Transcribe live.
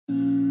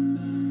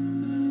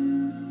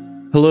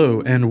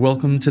Hello, and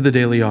welcome to the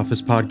Daily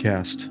Office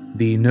Podcast,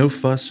 the no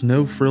fuss,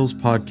 no frills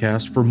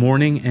podcast for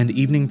morning and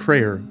evening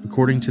prayer,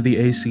 according to the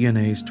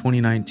ACNA's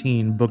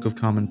 2019 Book of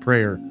Common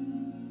Prayer.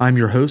 I'm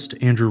your host,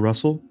 Andrew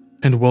Russell,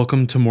 and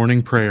welcome to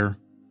morning prayer.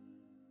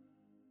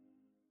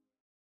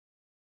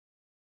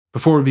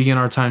 Before we begin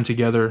our time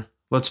together,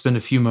 let's spend a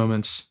few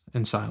moments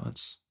in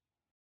silence.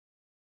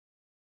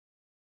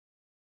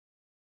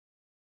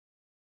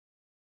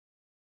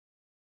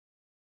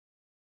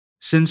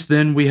 Since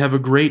then we have a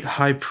great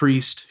high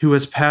priest who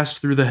has passed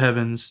through the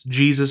heavens,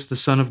 Jesus the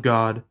Son of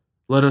God.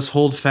 Let us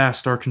hold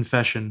fast our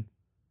confession.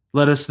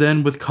 Let us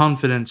then with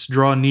confidence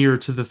draw near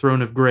to the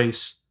throne of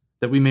grace,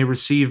 that we may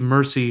receive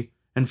mercy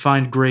and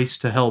find grace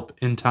to help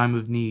in time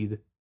of need.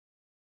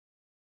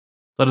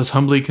 Let us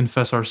humbly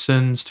confess our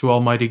sins to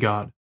Almighty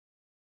God.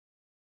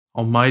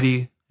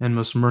 Almighty and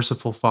most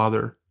merciful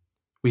Father,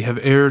 we have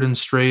erred and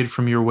strayed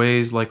from your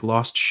ways like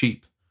lost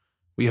sheep.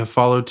 We have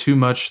followed too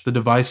much the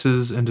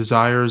devices and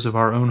desires of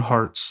our own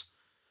hearts.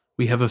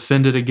 We have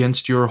offended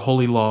against your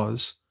holy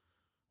laws.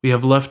 We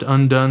have left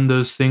undone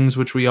those things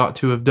which we ought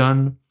to have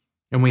done,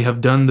 and we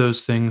have done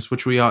those things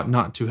which we ought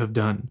not to have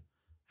done.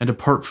 And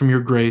apart from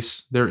your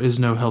grace, there is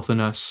no health in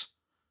us.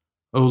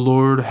 O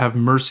Lord, have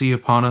mercy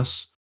upon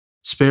us.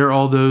 Spare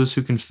all those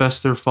who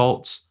confess their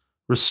faults.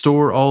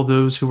 Restore all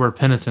those who are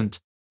penitent,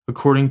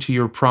 according to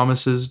your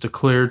promises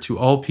declared to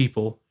all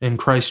people in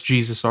Christ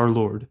Jesus our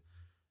Lord.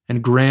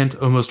 And grant,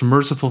 O most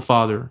merciful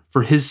Father,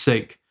 for his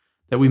sake,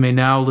 that we may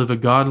now live a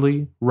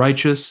godly,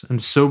 righteous,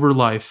 and sober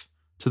life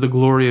to the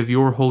glory of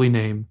your holy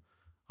name.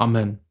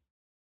 Amen.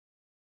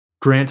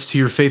 Grant to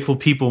your faithful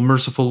people,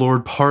 merciful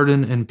Lord,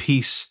 pardon and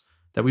peace,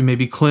 that we may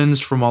be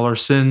cleansed from all our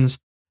sins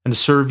and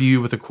serve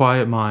you with a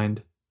quiet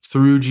mind,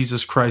 through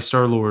Jesus Christ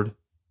our Lord.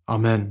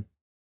 Amen.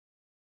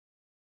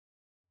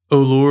 O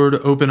Lord,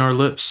 open our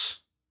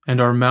lips,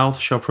 and our mouth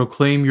shall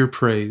proclaim your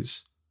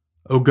praise.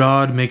 O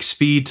God, make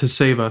speed to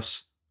save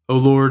us. O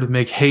Lord,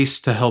 make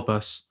haste to help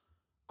us.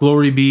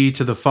 Glory be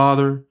to the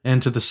Father,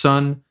 and to the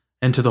Son,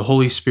 and to the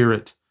Holy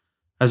Spirit,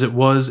 as it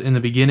was in the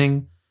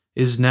beginning,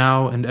 is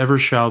now, and ever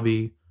shall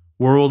be,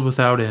 world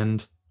without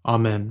end.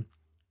 Amen.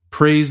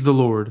 Praise the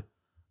Lord.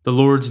 The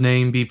Lord's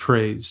name be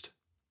praised.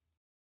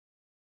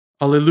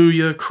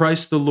 Alleluia,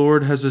 Christ the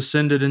Lord has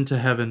ascended into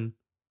heaven.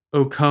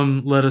 O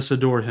come, let us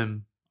adore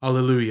him.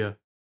 Alleluia.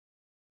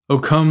 O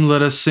come,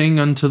 let us sing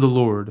unto the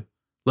Lord.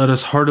 Let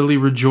us heartily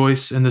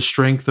rejoice in the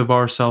strength of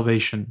our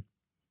salvation.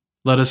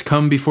 Let us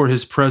come before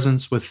his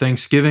presence with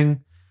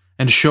thanksgiving,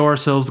 and show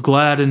ourselves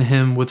glad in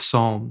him with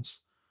psalms.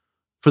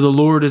 For the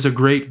Lord is a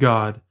great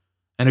God,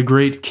 and a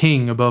great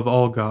King above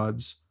all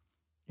gods.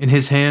 In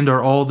his hand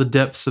are all the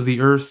depths of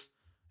the earth,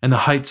 and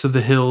the heights of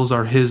the hills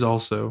are his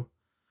also.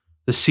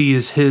 The sea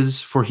is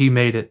his, for he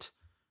made it,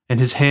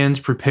 and his hands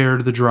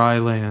prepared the dry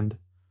land.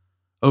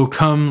 O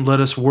come, let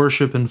us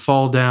worship and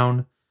fall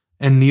down,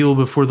 and kneel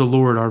before the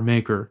Lord our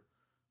Maker.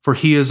 For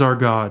he is our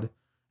God,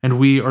 and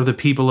we are the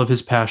people of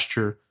his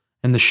pasture,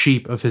 and the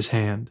sheep of his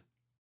hand.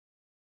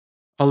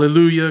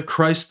 Alleluia,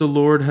 Christ the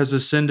Lord has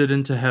ascended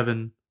into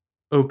heaven.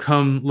 O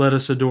come, let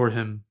us adore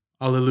him.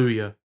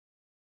 Alleluia.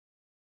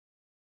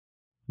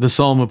 The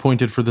psalm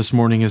appointed for this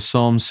morning is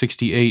Psalm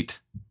 68,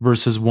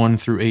 verses 1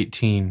 through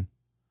 18.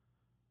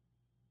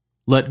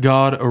 Let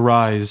God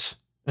arise,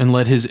 and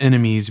let his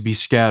enemies be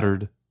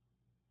scattered.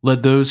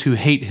 Let those who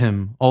hate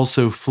him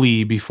also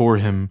flee before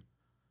him.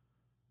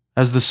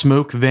 As the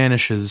smoke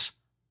vanishes,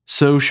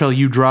 so shall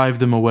you drive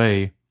them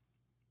away.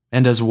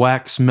 And as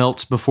wax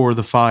melts before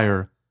the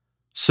fire,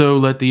 so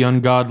let the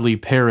ungodly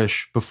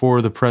perish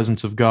before the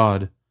presence of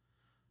God.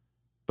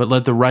 But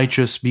let the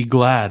righteous be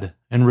glad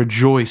and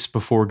rejoice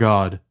before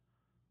God.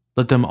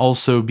 Let them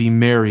also be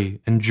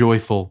merry and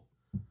joyful.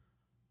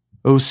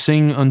 O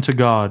sing unto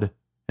God,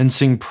 and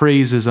sing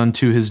praises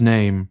unto his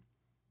name.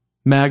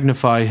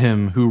 Magnify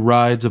him who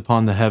rides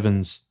upon the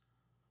heavens.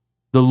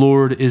 The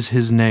Lord is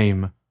his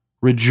name.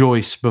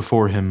 Rejoice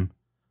before him.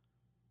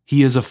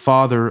 He is a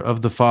father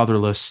of the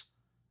fatherless,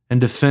 and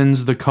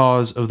defends the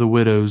cause of the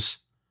widows.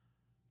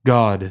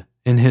 God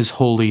in his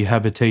holy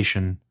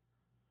habitation.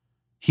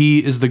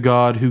 He is the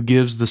God who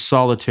gives the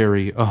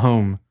solitary a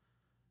home,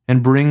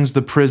 and brings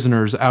the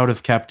prisoners out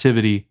of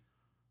captivity,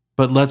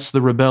 but lets the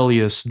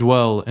rebellious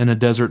dwell in a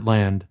desert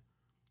land.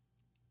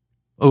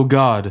 O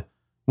God,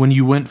 when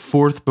you went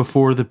forth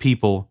before the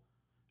people,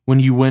 when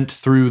you went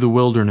through the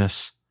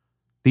wilderness,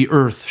 the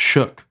earth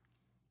shook,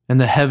 and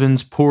the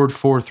heavens poured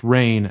forth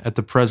rain at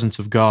the presence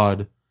of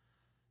God,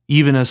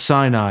 even as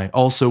Sinai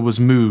also was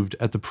moved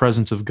at the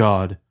presence of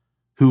God,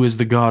 who is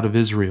the God of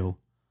Israel.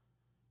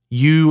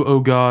 You, O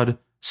God,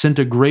 sent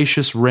a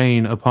gracious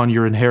rain upon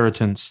your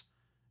inheritance,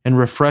 and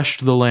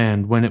refreshed the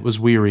land when it was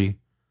weary.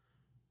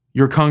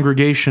 Your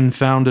congregation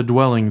found a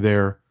dwelling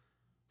there,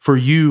 for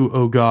you,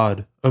 O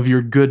God, of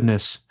your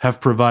goodness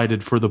have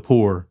provided for the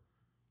poor.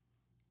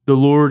 The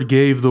Lord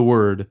gave the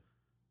word.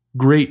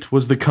 Great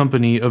was the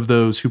company of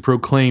those who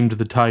proclaimed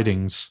the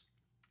tidings.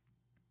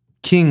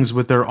 Kings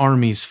with their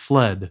armies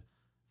fled,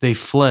 they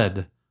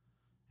fled,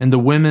 and the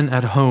women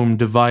at home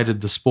divided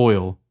the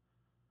spoil.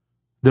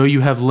 Though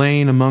you have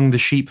lain among the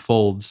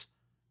sheepfolds,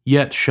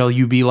 yet shall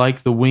you be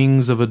like the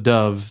wings of a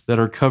dove that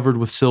are covered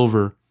with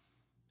silver,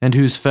 and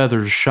whose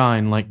feathers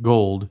shine like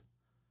gold.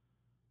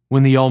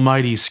 When the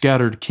Almighty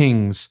scattered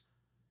kings,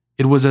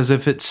 it was as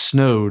if it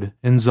snowed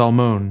in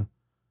Zalmon.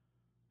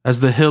 As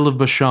the hill of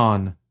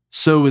Bashan,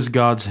 so is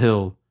God's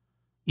hill,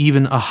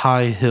 even a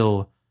high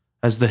hill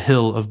as the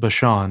hill of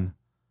Bashan.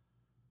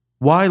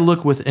 Why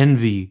look with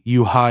envy,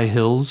 you high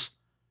hills?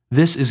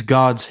 This is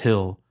God's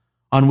hill,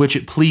 on which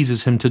it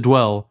pleases him to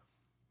dwell.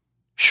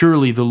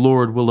 Surely the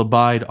Lord will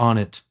abide on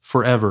it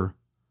forever.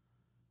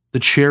 The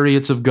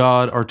chariots of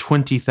God are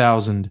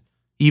 20,000,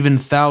 even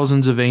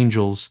thousands of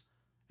angels,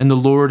 and the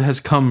Lord has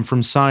come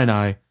from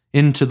Sinai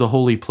into the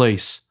holy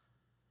place.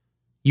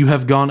 You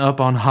have gone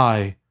up on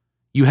high,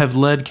 you have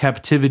led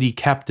captivity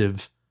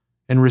captive,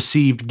 and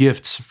received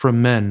gifts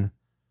from men,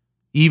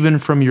 even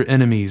from your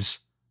enemies,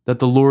 that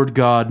the Lord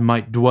God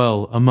might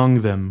dwell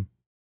among them.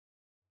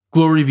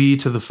 Glory be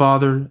to the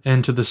Father,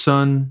 and to the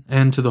Son,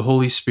 and to the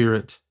Holy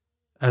Spirit,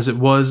 as it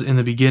was in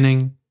the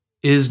beginning,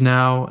 is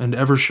now, and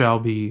ever shall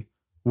be,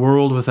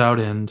 world without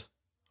end.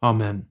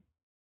 Amen.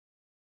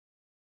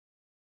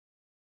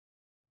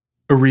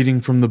 A reading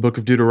from the book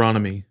of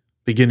Deuteronomy,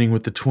 beginning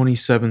with the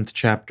 27th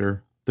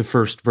chapter, the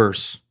first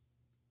verse.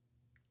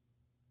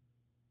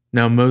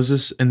 Now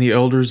Moses and the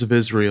elders of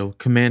Israel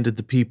commanded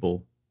the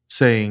people,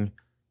 saying,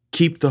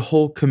 Keep the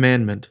whole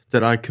commandment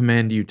that I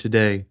command you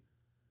today.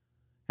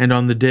 And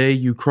on the day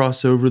you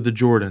cross over the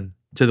Jordan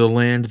to the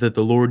land that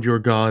the Lord your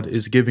God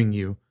is giving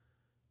you,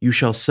 you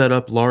shall set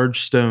up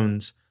large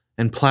stones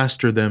and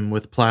plaster them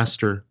with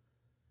plaster.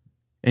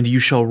 And you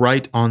shall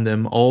write on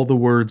them all the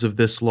words of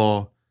this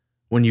law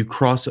when you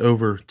cross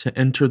over to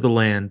enter the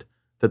land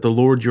that the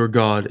Lord your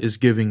God is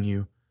giving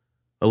you,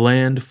 a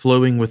land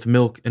flowing with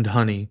milk and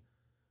honey,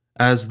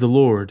 as the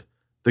Lord,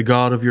 the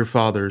God of your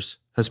fathers,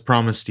 has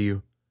promised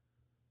you.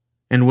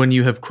 And when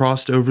you have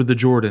crossed over the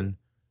Jordan,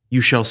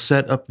 you shall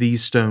set up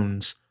these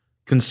stones,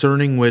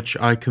 concerning which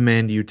I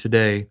command you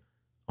today,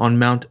 on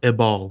Mount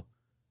Ebal,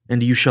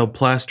 and you shall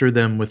plaster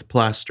them with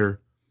plaster.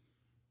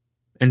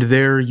 And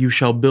there you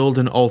shall build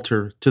an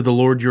altar to the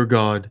Lord your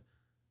God,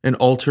 an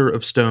altar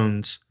of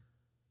stones.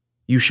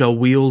 You shall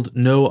wield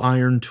no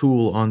iron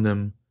tool on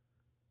them.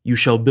 You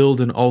shall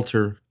build an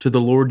altar to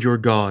the Lord your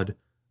God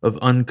of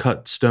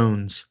uncut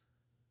stones.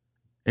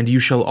 And you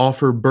shall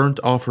offer burnt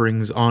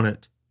offerings on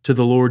it to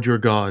the Lord your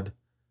God.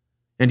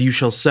 And you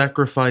shall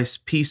sacrifice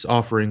peace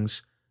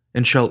offerings,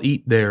 and shall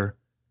eat there,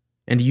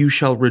 and you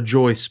shall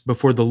rejoice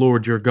before the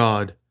Lord your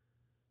God.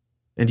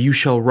 And you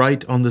shall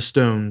write on the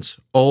stones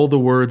all the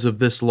words of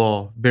this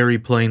law very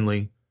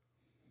plainly.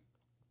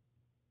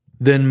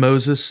 Then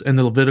Moses and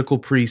the Levitical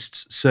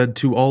priests said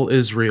to all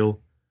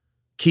Israel,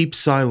 Keep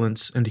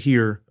silence and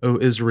hear, O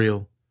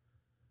Israel.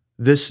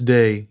 This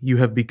day you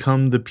have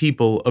become the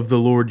people of the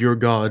Lord your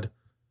God.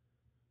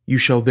 You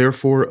shall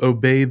therefore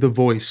obey the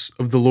voice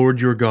of the Lord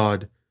your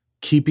God,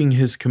 keeping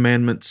his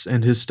commandments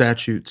and his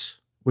statutes,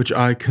 which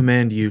I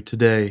command you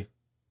today.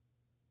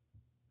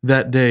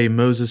 That day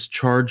Moses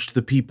charged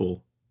the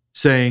people,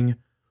 saying,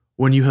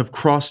 When you have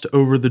crossed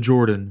over the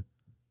Jordan,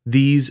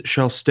 these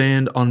shall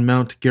stand on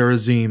Mount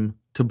Gerizim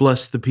to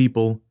bless the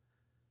people: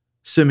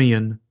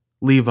 Simeon,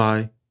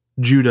 Levi,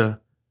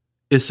 Judah,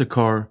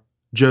 Issachar,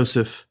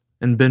 Joseph,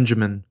 and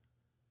Benjamin.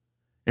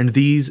 And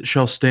these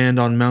shall stand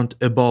on Mount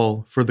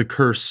Ebal for the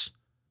curse: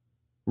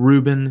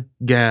 Reuben,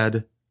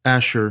 Gad,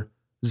 Asher,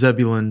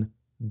 Zebulun,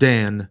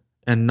 Dan,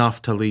 and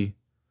Naphtali.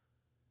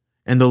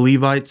 And the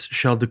Levites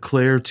shall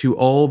declare to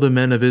all the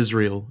men of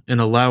Israel in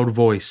a loud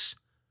voice,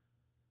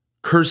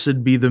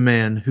 Cursed be the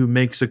man who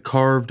makes a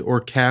carved or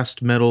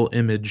cast metal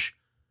image,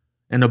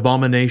 an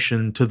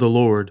abomination to the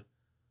Lord,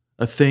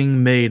 a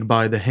thing made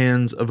by the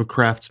hands of a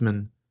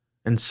craftsman,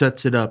 and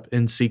sets it up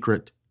in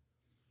secret.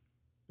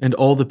 And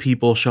all the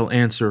people shall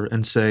answer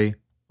and say,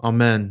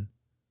 Amen.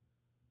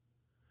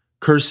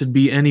 Cursed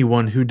be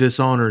anyone who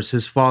dishonors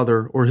his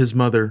father or his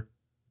mother.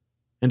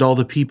 And all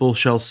the people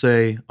shall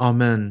say,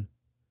 Amen.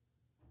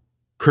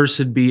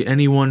 Cursed be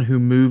anyone who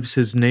moves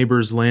his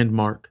neighbor's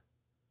landmark.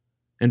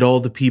 And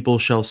all the people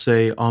shall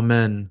say,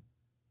 Amen.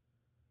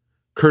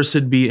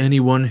 Cursed be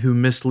anyone who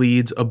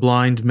misleads a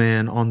blind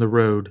man on the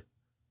road.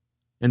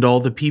 And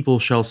all the people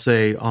shall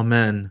say,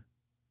 Amen.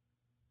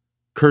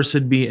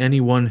 Cursed be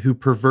anyone who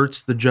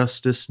perverts the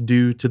justice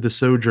due to the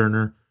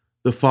sojourner,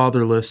 the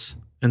fatherless,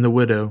 and the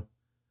widow.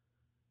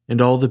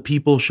 And all the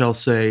people shall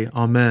say,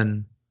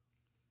 Amen.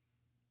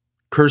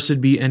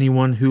 Cursed be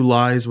anyone who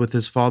lies with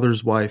his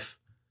father's wife,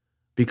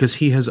 because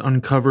he has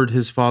uncovered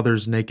his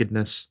father's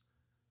nakedness.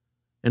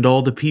 And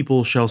all the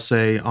people shall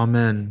say,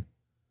 Amen.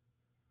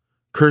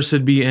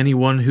 Cursed be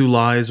anyone who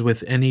lies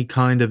with any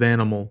kind of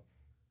animal.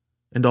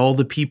 And all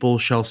the people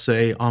shall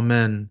say,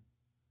 Amen.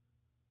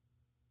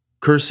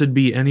 Cursed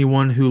be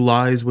anyone who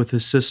lies with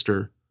his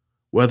sister,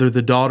 whether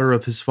the daughter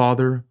of his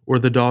father or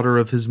the daughter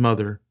of his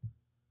mother.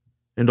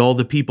 And all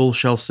the people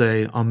shall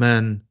say,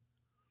 Amen.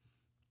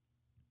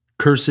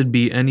 Cursed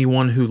be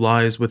anyone who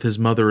lies with his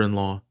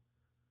mother-in-law.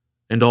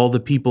 And all the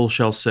people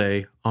shall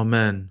say,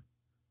 Amen.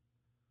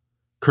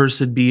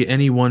 Cursed be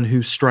anyone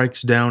who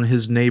strikes down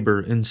his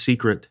neighbor in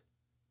secret.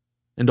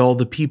 And all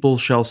the people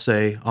shall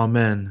say,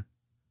 Amen.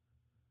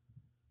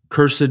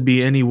 Cursed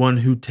be anyone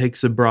who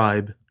takes a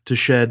bribe to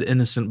shed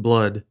innocent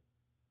blood.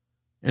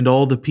 And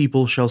all the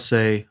people shall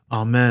say,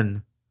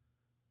 Amen.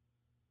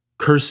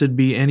 Cursed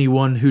be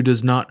anyone who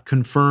does not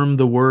confirm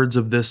the words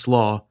of this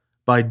law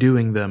by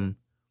doing them.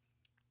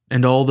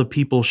 And all the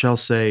people shall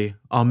say,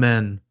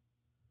 Amen.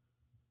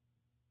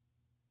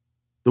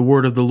 The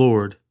word of the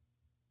Lord.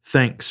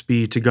 Thanks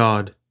be to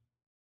God.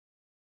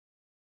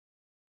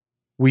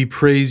 We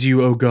praise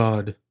you, O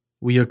God.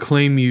 We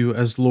acclaim you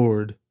as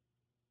Lord.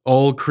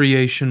 All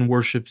creation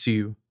worships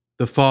you,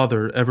 the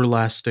Father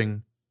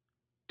everlasting.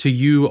 To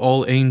you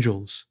all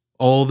angels,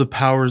 all the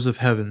powers of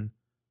heaven,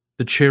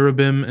 the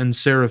cherubim and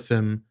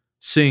seraphim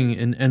sing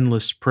in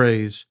endless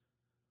praise.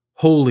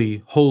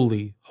 Holy,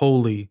 holy,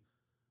 holy,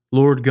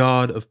 Lord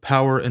God of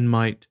power and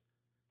might.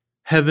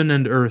 Heaven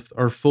and earth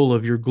are full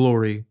of your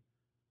glory.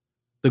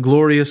 The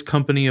glorious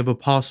company of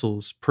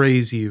apostles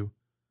praise you.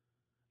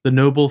 The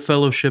noble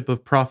fellowship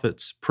of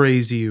prophets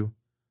praise you.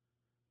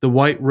 The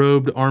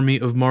white-robed army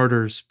of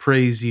martyrs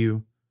praise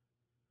you.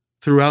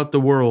 Throughout the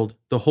world,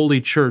 the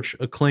Holy Church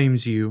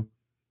acclaims you.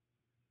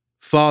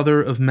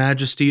 Father of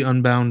majesty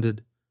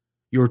unbounded,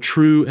 your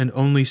true and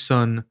only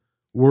Son,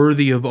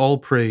 worthy of all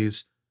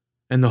praise,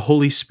 and the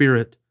Holy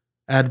Spirit,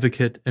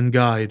 advocate and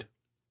guide.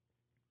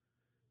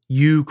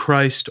 You,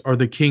 Christ, are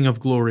the King of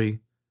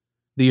glory,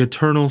 the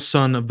eternal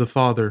Son of the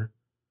Father.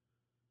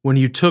 When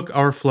you took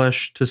our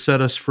flesh to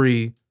set us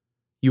free,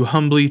 you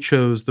humbly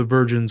chose the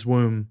Virgin's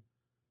womb.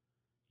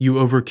 You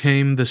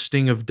overcame the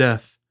sting of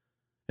death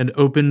and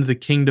opened the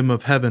kingdom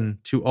of heaven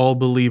to all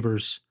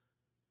believers.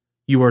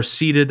 You are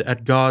seated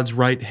at God's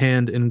right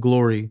hand in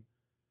glory.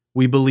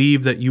 We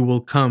believe that you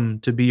will come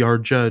to be our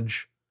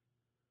judge.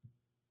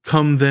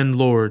 Come then,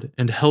 Lord,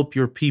 and help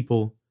your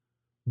people,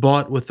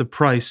 bought with the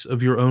price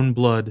of your own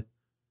blood,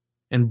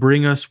 and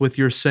bring us with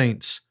your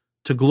saints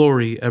to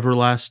glory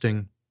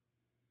everlasting.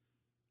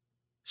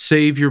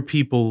 Save your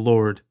people,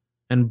 Lord,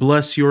 and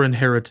bless your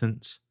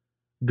inheritance.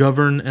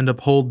 Govern and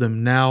uphold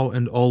them now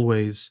and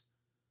always.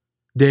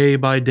 Day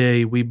by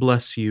day we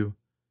bless you.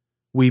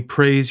 We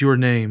praise your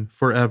name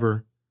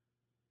forever.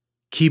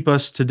 Keep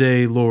us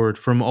today, Lord,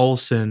 from all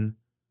sin.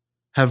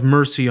 Have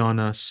mercy on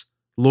us.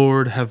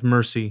 Lord, have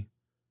mercy.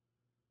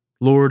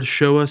 Lord,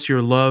 show us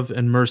your love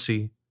and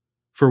mercy,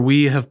 for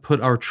we have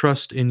put our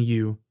trust in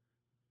you.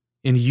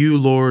 In you,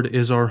 Lord,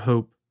 is our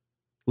hope.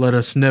 Let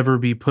us never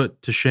be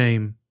put to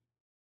shame.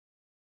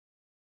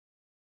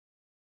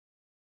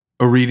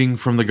 A reading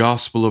from the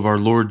Gospel of our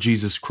Lord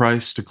Jesus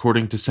Christ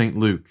according to St.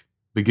 Luke,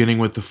 beginning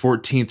with the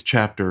 14th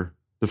chapter,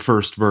 the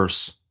first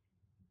verse.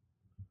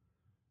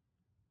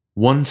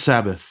 One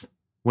Sabbath,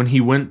 when he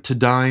went to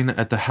dine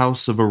at the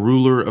house of a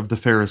ruler of the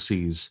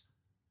Pharisees,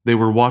 they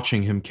were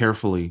watching him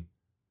carefully.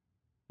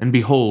 And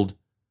behold,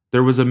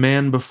 there was a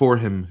man before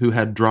him who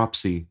had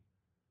dropsy.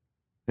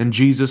 And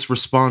Jesus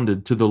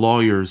responded to the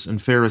lawyers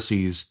and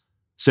Pharisees,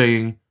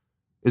 saying,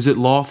 Is it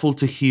lawful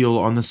to heal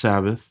on the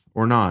Sabbath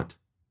or not?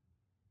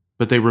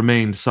 But they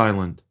remained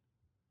silent.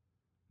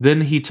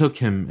 Then he took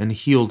him and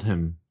healed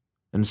him,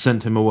 and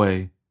sent him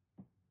away.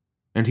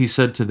 And he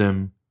said to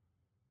them,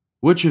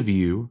 Which of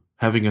you,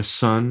 having a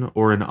son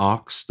or an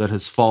ox that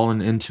has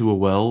fallen into a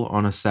well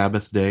on a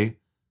Sabbath day,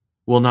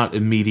 will not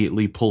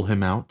immediately pull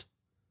him out?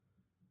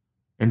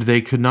 And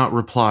they could not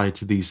reply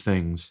to these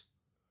things.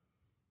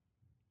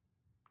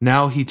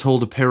 Now he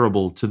told a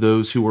parable to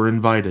those who were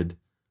invited,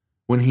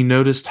 when he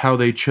noticed how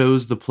they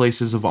chose the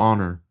places of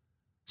honor,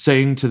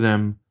 saying to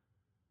them,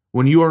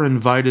 When you are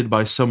invited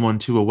by someone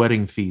to a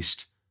wedding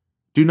feast,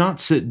 do not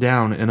sit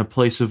down in a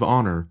place of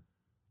honor,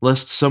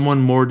 lest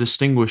someone more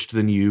distinguished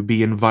than you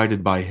be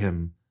invited by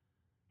him.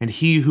 And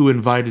he who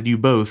invited you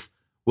both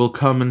will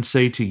come and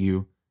say to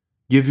you,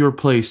 Give your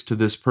place to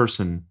this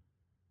person,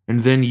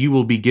 and then you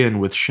will begin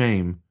with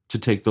shame to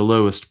take the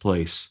lowest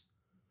place.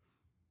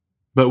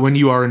 But when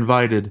you are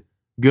invited,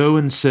 go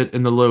and sit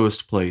in the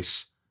lowest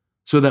place,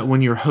 so that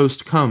when your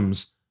host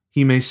comes,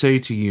 he may say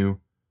to you,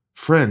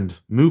 Friend,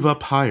 move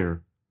up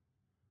higher.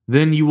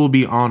 Then you will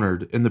be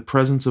honored in the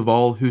presence of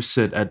all who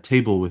sit at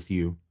table with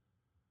you.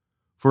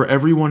 For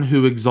everyone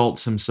who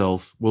exalts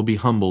himself will be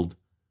humbled,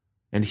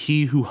 and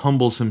he who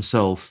humbles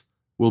himself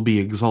will be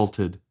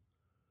exalted.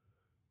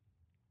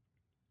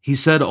 He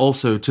said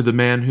also to the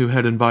man who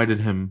had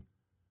invited him,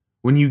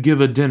 When you give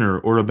a dinner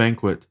or a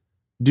banquet,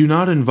 do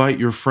not invite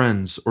your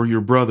friends or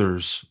your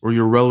brothers or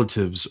your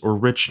relatives or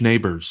rich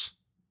neighbors,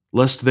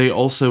 lest they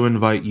also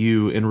invite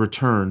you in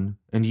return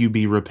and you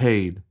be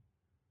repaid.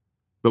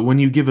 But when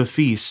you give a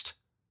feast,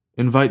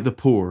 invite the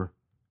poor,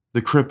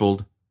 the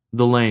crippled,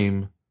 the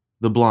lame,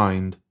 the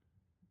blind,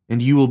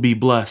 and you will be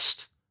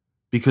blessed,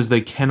 because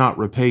they cannot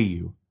repay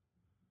you.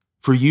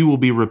 For you will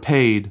be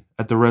repaid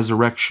at the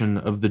resurrection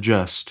of the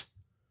just.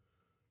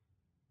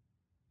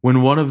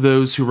 When one of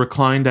those who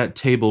reclined at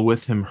table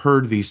with him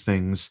heard these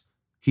things,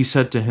 he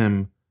said to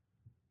him,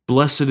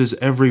 Blessed is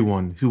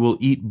everyone who will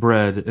eat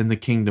bread in the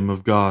kingdom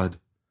of God.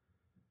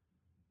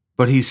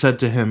 But he said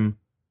to him,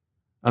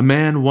 A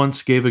man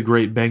once gave a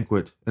great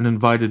banquet and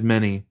invited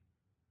many.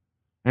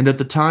 And at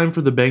the time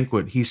for the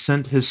banquet he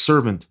sent his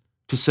servant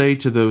to say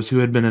to those who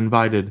had been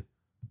invited,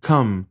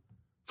 "Come,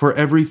 for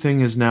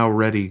everything is now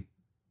ready."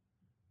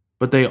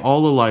 But they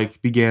all alike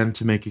began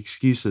to make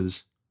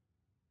excuses.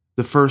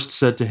 The first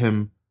said to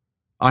him,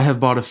 "I have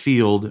bought a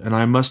field, and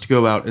I must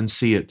go out and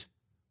see it.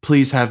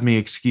 Please have me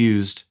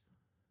excused."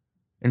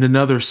 And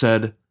another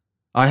said,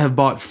 "I have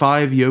bought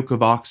 5 yoke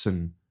of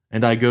oxen,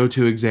 and I go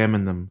to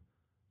examine them.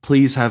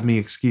 Please have me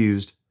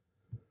excused."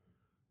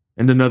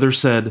 And another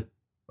said,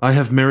 "I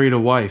have married a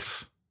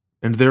wife,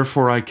 and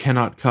therefore I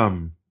cannot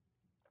come."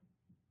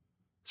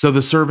 So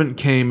the servant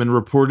came and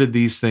reported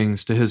these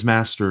things to his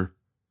master.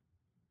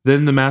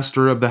 Then the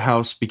master of the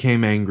house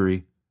became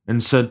angry,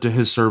 and said to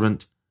his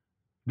servant,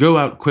 "Go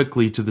out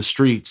quickly to the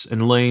streets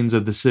and lanes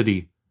of the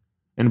city,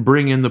 and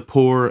bring in the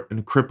poor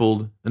and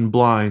crippled and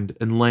blind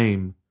and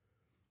lame."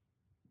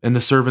 And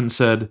the servant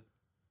said,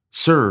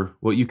 "Sir,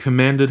 what you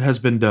commanded has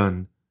been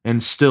done,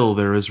 and still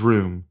there is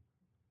room."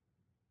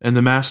 And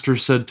the master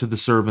said to the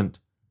servant,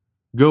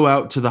 "Go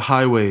out to the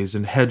highways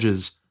and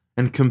hedges,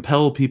 and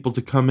compel people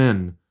to come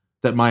in,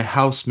 that my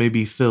house may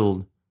be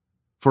filled.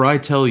 For I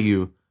tell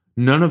you,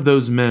 none of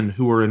those men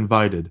who were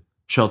invited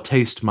shall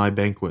taste my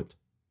banquet."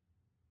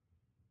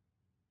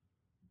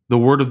 The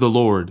word of the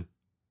Lord.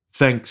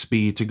 Thanks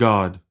be to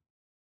God.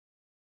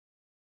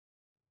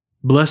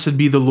 Blessed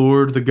be the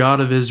Lord, the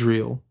God of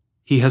Israel.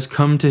 He has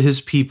come to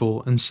his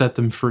people and set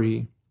them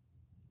free.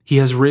 He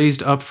has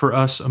raised up for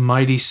us a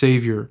mighty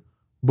Savior,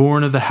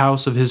 born of the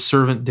house of his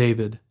servant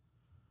David.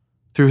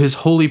 Through his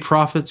holy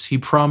prophets he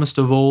promised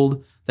of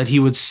old that he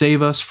would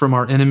save us from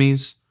our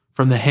enemies,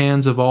 from the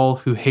hands of all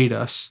who hate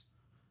us.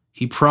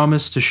 He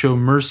promised to show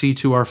mercy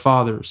to our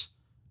fathers,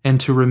 and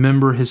to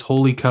remember his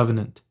holy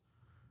covenant.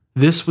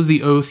 This was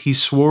the oath he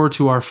swore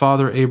to our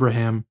father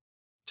Abraham,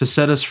 to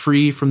set us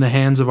free from the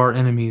hands of our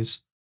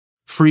enemies,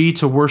 free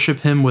to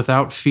worship him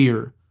without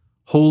fear,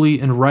 holy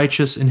and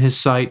righteous in his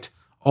sight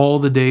all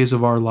the days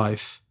of our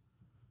life.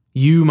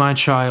 You, my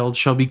child,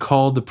 shall be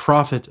called the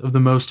prophet of the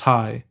Most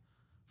High,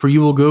 for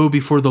you will go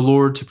before the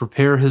Lord to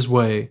prepare his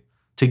way,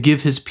 to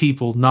give his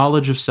people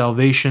knowledge of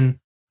salvation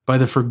by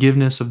the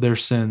forgiveness of their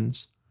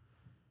sins.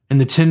 In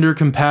the tender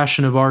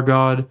compassion of our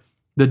God,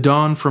 the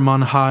dawn from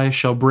on high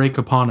shall break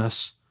upon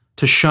us,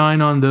 to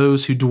shine on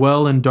those who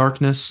dwell in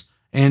darkness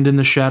and in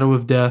the shadow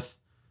of death,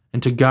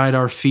 and to guide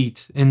our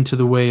feet into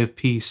the way of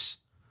peace.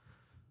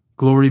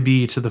 Glory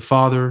be to the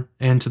Father,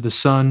 and to the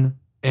Son,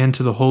 and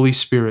to the Holy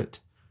Spirit,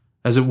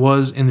 as it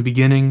was in the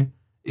beginning,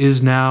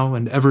 is now,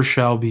 and ever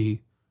shall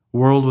be,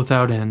 world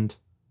without end.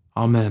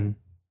 Amen.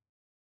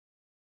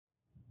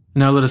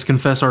 Now let us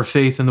confess our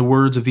faith in the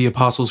words of the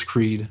Apostles'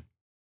 Creed.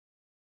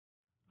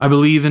 I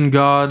believe in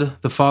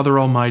God, the Father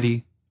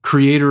Almighty,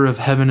 creator of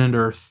heaven and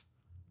earth.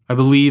 I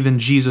believe in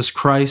Jesus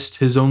Christ,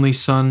 his only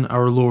Son,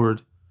 our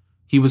Lord.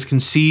 He was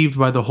conceived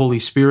by the Holy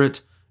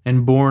Spirit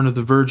and born of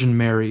the Virgin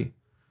Mary.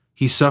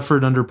 He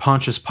suffered under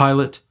Pontius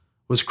Pilate,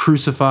 was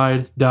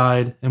crucified,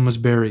 died, and was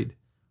buried.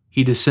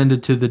 He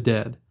descended to the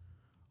dead.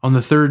 On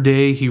the 3rd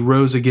day he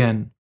rose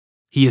again.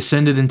 He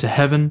ascended into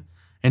heaven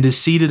and is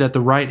seated at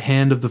the right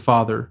hand of the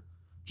Father.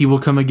 He will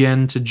come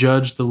again to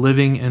judge the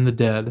living and the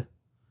dead.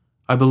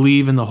 I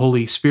believe in the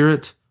Holy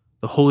Spirit,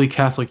 the Holy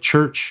Catholic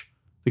Church,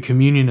 the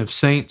communion of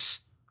saints,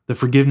 the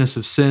forgiveness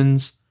of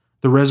sins,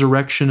 the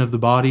resurrection of the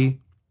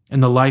body,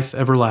 and the life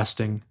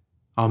everlasting.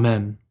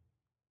 Amen.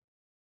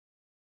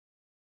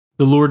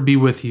 The Lord be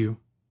with you,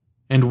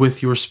 and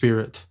with your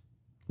spirit.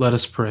 Let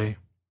us pray.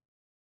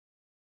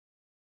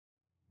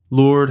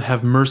 Lord,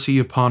 have mercy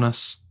upon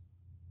us.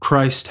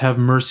 Christ, have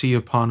mercy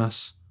upon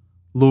us.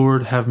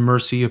 Lord, have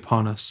mercy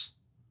upon us.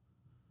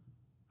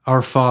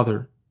 Our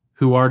Father,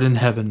 who art in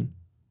heaven,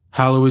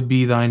 hallowed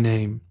be thy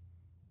name.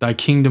 Thy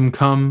kingdom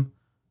come,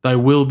 thy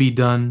will be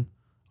done,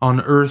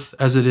 on earth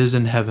as it is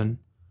in heaven.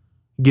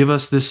 Give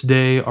us this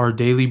day our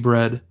daily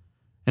bread,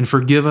 and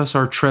forgive us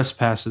our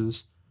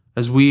trespasses,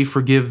 as we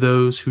forgive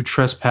those who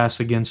trespass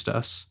against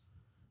us.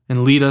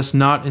 And lead us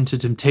not into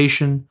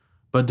temptation,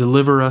 but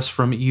deliver us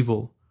from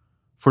evil.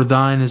 For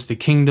thine is the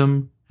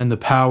kingdom, and the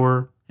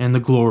power, and the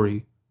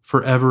glory,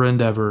 forever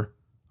and ever.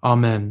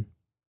 Amen.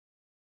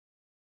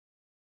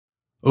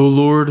 O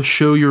Lord,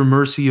 show your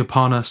mercy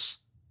upon us,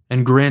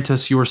 and grant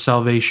us your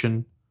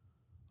salvation.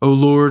 O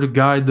Lord,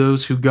 guide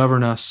those who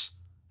govern us,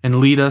 and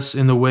lead us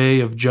in the way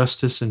of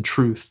justice and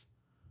truth.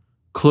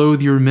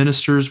 Clothe your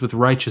ministers with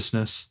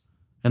righteousness,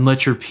 and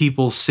let your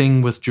people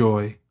sing with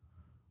joy.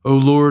 O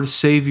Lord,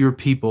 save your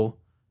people,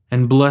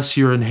 and bless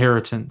your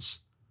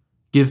inheritance.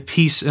 Give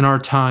peace in our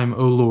time,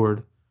 O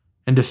Lord,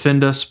 and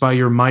defend us by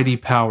your mighty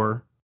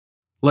power.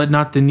 Let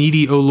not the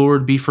needy, O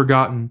Lord, be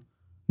forgotten,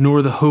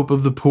 nor the hope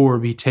of the poor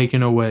be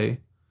taken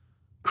away.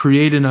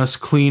 Create in us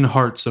clean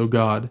hearts, O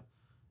God,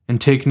 and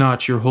take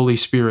not your Holy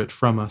Spirit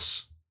from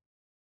us.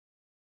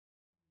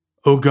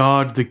 O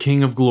God, the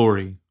King of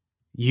glory,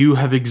 you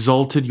have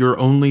exalted your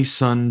only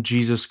Son,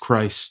 Jesus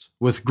Christ,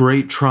 with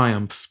great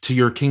triumph to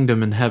your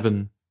kingdom in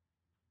heaven.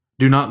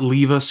 Do not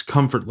leave us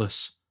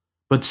comfortless,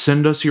 but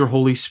send us your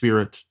Holy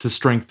Spirit to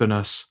strengthen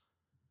us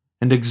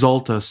and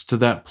exalt us to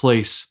that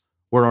place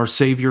where our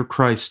Savior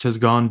Christ has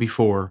gone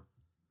before,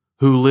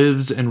 who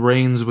lives and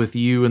reigns with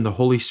you in the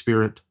Holy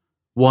Spirit,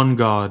 one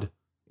God,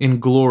 in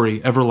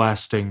glory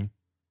everlasting.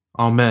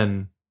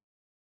 Amen.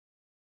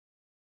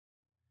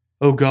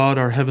 O God,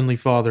 our heavenly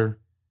Father,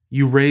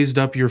 you raised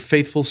up your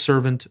faithful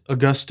servant,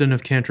 Augustine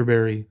of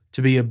Canterbury,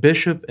 to be a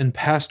bishop and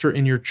pastor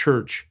in your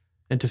church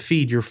and to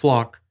feed your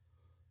flock.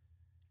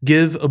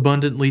 Give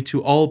abundantly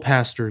to all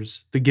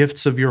pastors the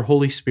gifts of your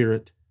Holy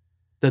Spirit,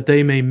 that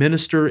they may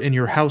minister in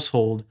your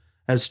household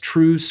as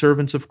true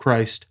servants of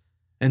Christ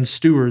and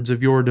stewards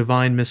of your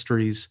divine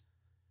mysteries.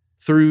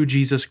 Through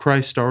Jesus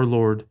Christ our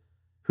Lord,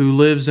 who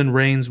lives and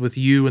reigns with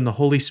you in the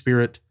Holy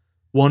Spirit,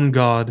 one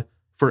God,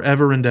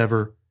 forever and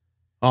ever.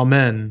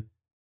 Amen.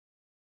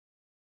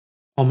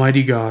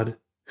 Almighty God,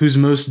 whose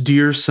most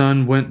dear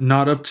Son went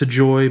not up to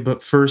joy,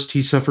 but first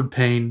he suffered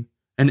pain,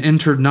 and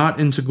entered not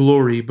into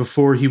glory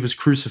before he was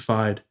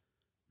crucified,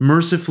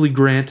 mercifully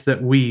grant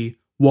that we,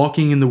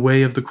 walking in the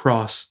way of the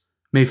cross,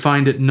 may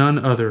find it none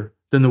other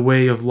than the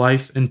way of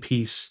life and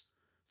peace.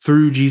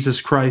 Through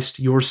Jesus Christ,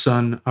 your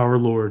Son, our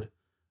Lord.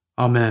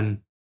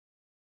 Amen.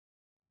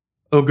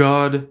 O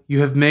God, you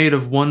have made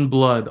of one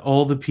blood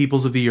all the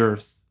peoples of the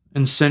earth,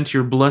 and sent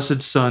your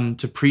blessed Son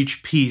to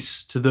preach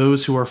peace to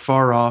those who are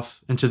far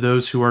off and to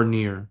those who are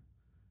near.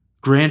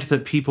 Grant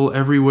that people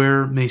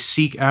everywhere may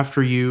seek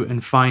after you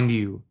and find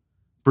you.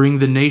 Bring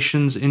the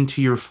nations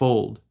into your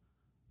fold.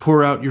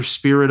 Pour out your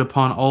Spirit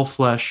upon all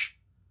flesh,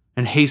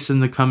 and hasten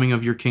the coming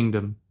of your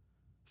kingdom.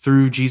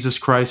 Through Jesus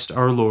Christ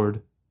our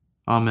Lord.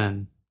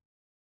 Amen.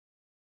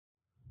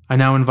 I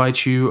now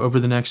invite you over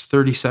the next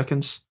 30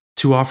 seconds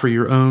to offer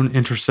your own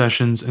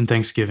intercessions and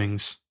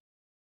thanksgivings.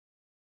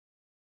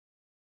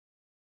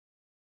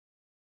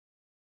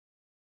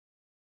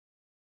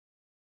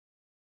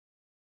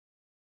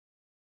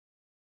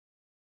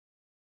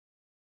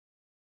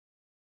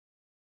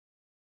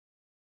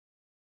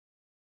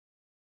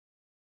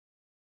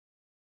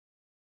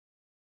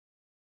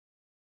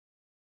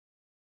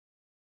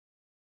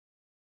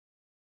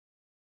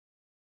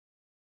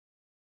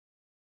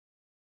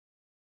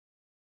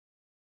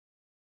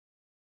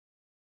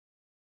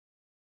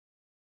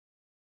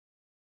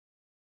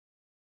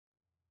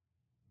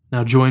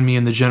 Now join me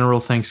in the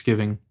general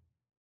thanksgiving.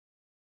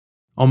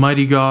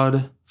 Almighty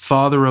God,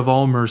 Father of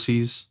all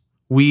mercies,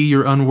 we,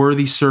 your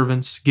unworthy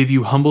servants, give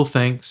you humble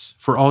thanks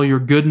for all your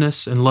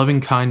goodness and loving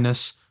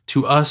kindness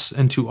to us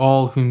and to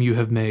all whom you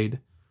have made.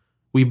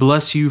 We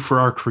bless you for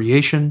our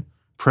creation,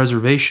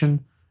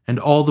 preservation, and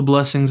all the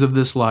blessings of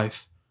this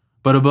life,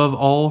 but above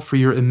all for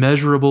your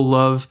immeasurable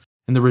love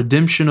and the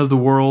redemption of the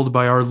world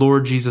by our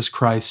Lord Jesus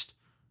Christ,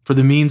 for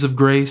the means of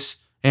grace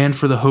and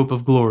for the hope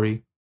of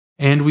glory.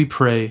 And we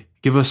pray,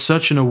 give us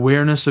such an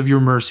awareness of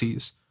your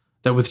mercies,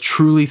 that with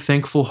truly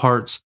thankful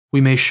hearts we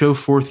may show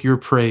forth your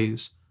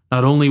praise,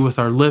 not only with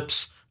our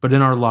lips, but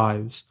in our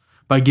lives,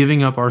 by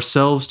giving up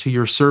ourselves to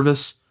your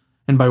service,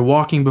 and by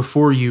walking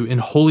before you in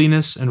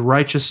holiness and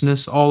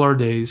righteousness all our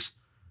days.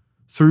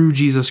 Through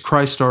Jesus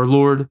Christ our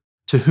Lord,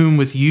 to whom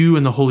with you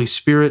and the Holy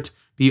Spirit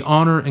be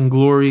honor and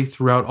glory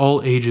throughout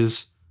all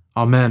ages.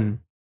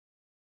 Amen.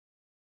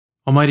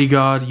 Almighty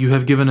God, you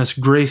have given us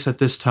grace at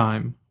this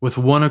time, with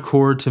one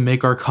accord to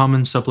make our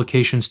common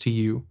supplications to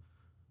you.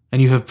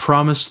 And you have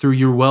promised through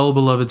your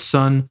well-beloved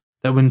Son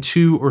that when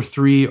 2 or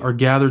 3 are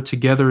gathered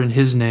together in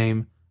his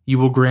name, you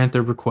will grant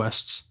their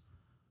requests.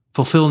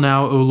 Fulfill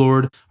now, O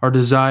Lord, our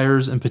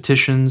desires and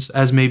petitions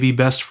as may be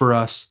best for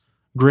us,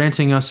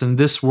 granting us in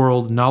this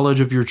world knowledge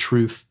of your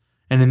truth,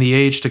 and in the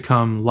age to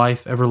come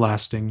life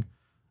everlasting.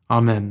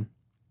 Amen.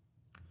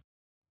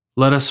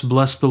 Let us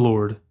bless the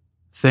Lord.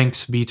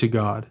 Thanks be to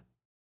God.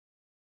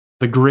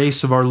 The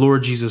grace of our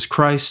Lord Jesus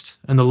Christ,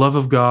 and the love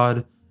of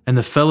God, and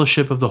the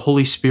fellowship of the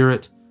Holy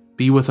Spirit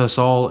be with us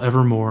all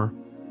evermore.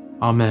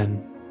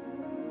 Amen.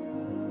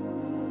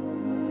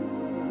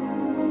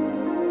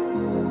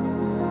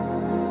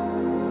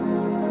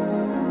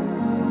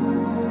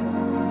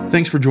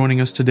 Thanks for joining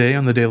us today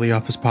on the Daily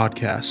Office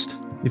Podcast.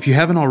 If you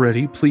haven't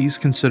already, please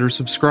consider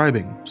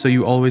subscribing so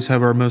you always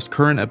have our most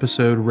current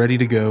episode ready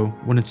to go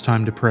when it's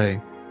time to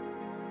pray.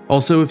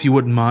 Also, if you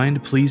wouldn't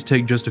mind, please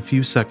take just a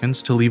few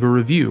seconds to leave a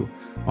review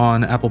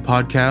on Apple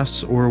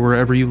Podcasts or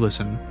wherever you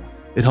listen.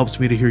 It helps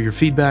me to hear your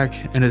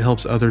feedback, and it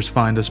helps others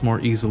find us more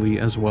easily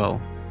as well.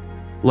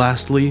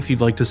 Lastly, if you'd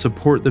like to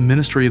support the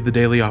ministry of the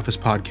Daily Office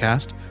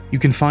Podcast, you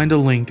can find a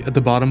link at the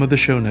bottom of the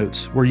show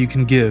notes where you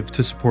can give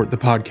to support the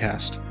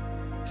podcast.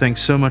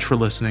 Thanks so much for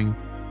listening.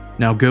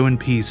 Now go in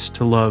peace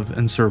to love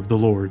and serve the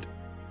Lord.